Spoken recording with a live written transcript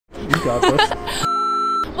Got this.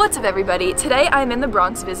 What's up everybody? Today I'm in the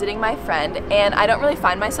Bronx visiting my friend and I don't really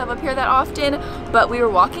find myself up here that often, but we were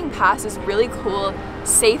walking past this really cool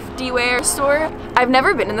safety wear store. I've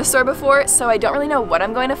never been in the store before, so I don't really know what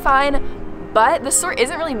I'm going to find, but the store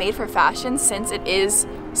isn't really made for fashion since it is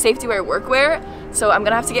safety wear workwear, so I'm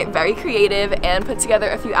gonna have to get very creative and put together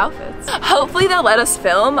a few outfits. Hopefully they'll let us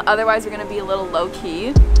film, otherwise we're gonna be a little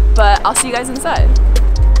low-key, but I'll see you guys inside.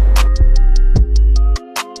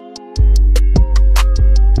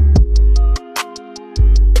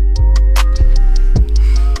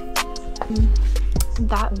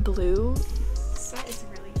 That blue set is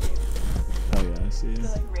really cute. Oh yeah, I see. The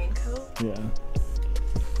like raincoat.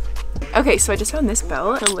 Yeah. Okay, so I just found this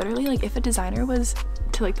belt. So literally, like, if a designer was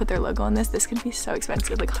to like put their logo on this could be so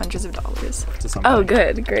expensive, like hundreds of dollars. Oh,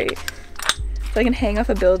 good, great. So I can hang off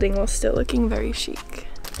a building while still looking very chic.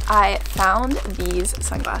 I found these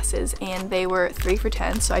sunglasses and they were 3 for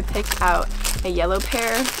 $10, so I picked out a yellow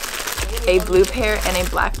pair, a blue pair, and a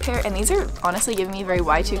black pair, and these are honestly giving me very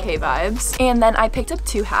Y2K vibes. And then I picked up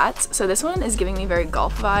 2 hats, so this one is giving me very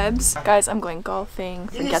golf vibes. Guys, I'm going golfing,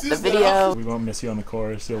 forget the video. We won't miss you on the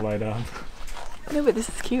course, you'll light up. No, but this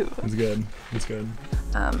is cute. It's good, it's good.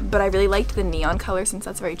 But I really liked the neon color since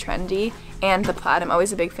that's very trendy, and the plaid. I'm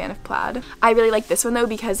always a big fan of plaid. I really like this one though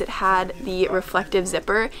because it had the reflective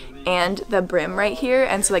zipper and the brim right here,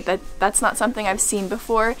 and so like that's not something I've seen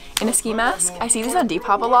before in a ski mask. I see these on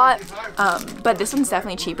Depop a lot, but this one's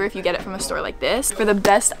definitely cheaper if you get it from a store like this. For the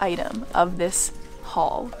best item of this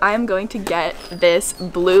haul, I am going to get this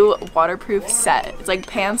blue waterproof set. It's like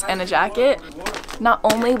pants and a jacket. Not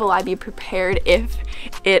only will I be prepared if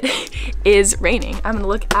it is raining, I'm gonna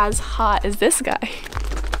look as hot as this guy.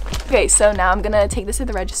 Okay, so now I'm gonna take this to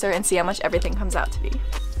the register and see how much everything comes out to be.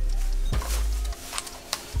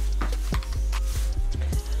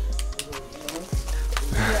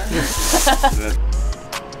 Yeah.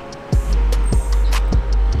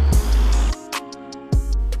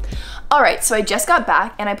 Alright, so I just got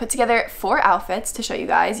back and I put together 4 outfits to show you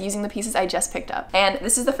guys using the pieces I just picked up. And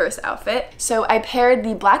this is the first outfit. So I paired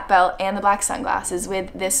the black belt and the black sunglasses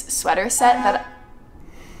with this sweater set that...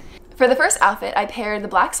 For the first outfit, I paired the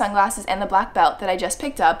black sunglasses and the black belt that I just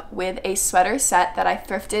picked up with a sweater set that I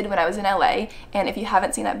thrifted when I was in LA. And if you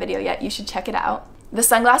haven't seen that video yet, you should check it out. The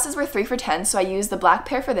sunglasses were 3 for $10, so I used the black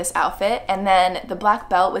pair for this outfit, and then the black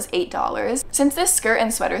belt was $8. Since this skirt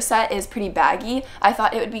and sweater set is pretty baggy, I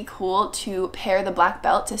thought it would be cool to pair the black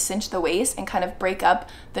belt to cinch the waist and kind of break up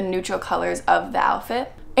the neutral colors of the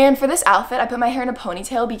outfit. And for this outfit, I put my hair in a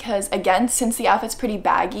ponytail because, again, since the outfit's pretty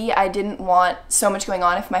baggy, I didn't want so much going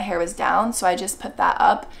on if my hair was down, so I just put that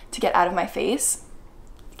up to get out of my face.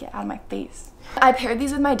 Get out of my face. I paired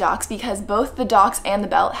these with my docks because both the docks and the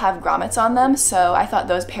belt have grommets on them, so I thought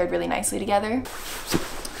those paired really nicely together.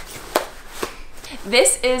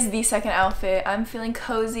 This is the second outfit. I'm feeling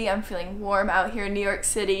cozy, I'm feeling warm out here in New York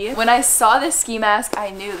City. When I saw this ski mask,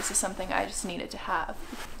 I knew this is something I just needed to have.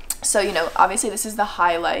 So, you know, obviously this is the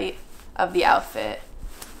highlight of the outfit.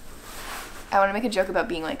 I want to make a joke about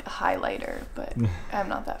being like a highlighter, but I'm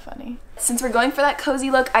not that funny. Since we're going for that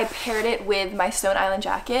cozy look, I paired it with my Stone Island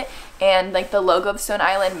jacket, and like the logo of Stone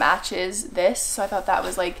Island matches this, so I thought that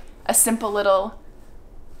was like a simple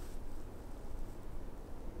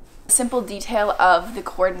detail of the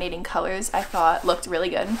coordinating colors I thought looked really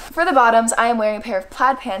good. For the bottoms, I am wearing a pair of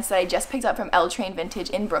plaid pants that I just picked up from L Train Vintage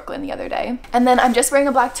in Brooklyn the other day. And then I'm just wearing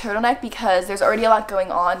a black turtleneck because there's already a lot going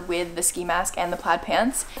on with the ski mask and the plaid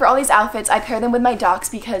pants. For all these outfits, I pair them with my docks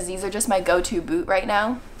because these are just my go-to boot right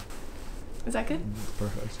now. Is that good?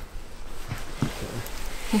 Perfect.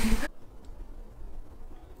 Okay.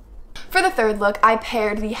 For the third look, I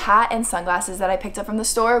paired the hat and sunglasses that I picked up from the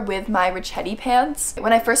store with my Richetti pants.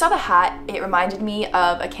 When I first saw the hat, it reminded me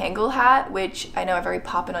of a Kangol hat, which I know are very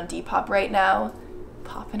poppin' on Depop right now.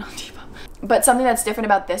 Poppin' on Depop. But something that's different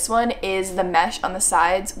about this one is the mesh on the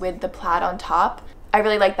sides with the plaid on top. I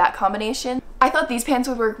really like that combination. I thought these pants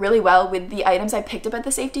would work really well with the items I picked up at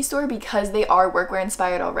the safety store because they are workwear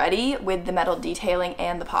inspired already with the metal detailing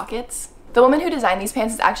and the pockets. The woman who designed these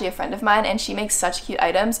pants is actually a friend of mine and she makes such cute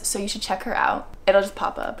items, so you should check her out. It'll just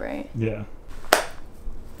pop up, right? Yeah.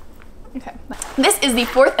 Okay. This is the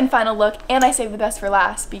fourth and final look, and I saved the best for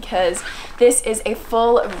last because this is a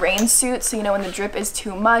full rain suit, so you know when the drip is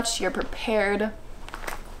too much, you're prepared.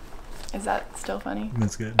 Is that still funny?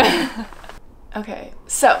 That's good. Okay,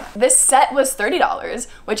 so this set was $30,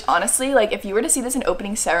 which honestly, like if you were to see this in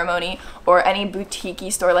opening ceremony or any boutique-y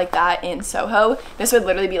store like that in Soho, this would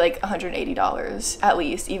literally be like $180 at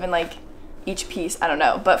least, even like each piece, I don't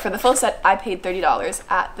know. But for the full set, I paid $30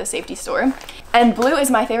 at the safety store. And blue is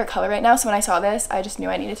my favorite color right now, so when I saw this, I just knew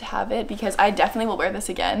I needed to have it because I definitely will wear this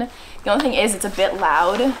again. The only thing is it's a bit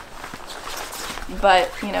loud,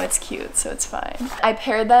 but you know, it's cute, so it's fine. I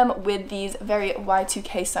paired them with these very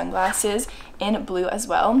Y2K sunglasses in blue as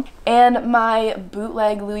well, and my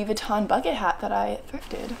bootleg Louis Vuitton bucket hat that I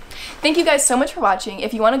thrifted. Thank you guys so much for watching.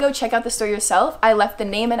 If you want to go check out the store yourself, I left the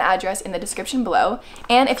name and address in the description below.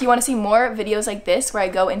 And if you want to see more videos like this where I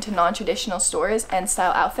go into non-traditional stores and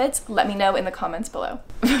style outfits, let me know in the comments below.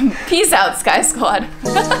 Peace out, Skye Squad.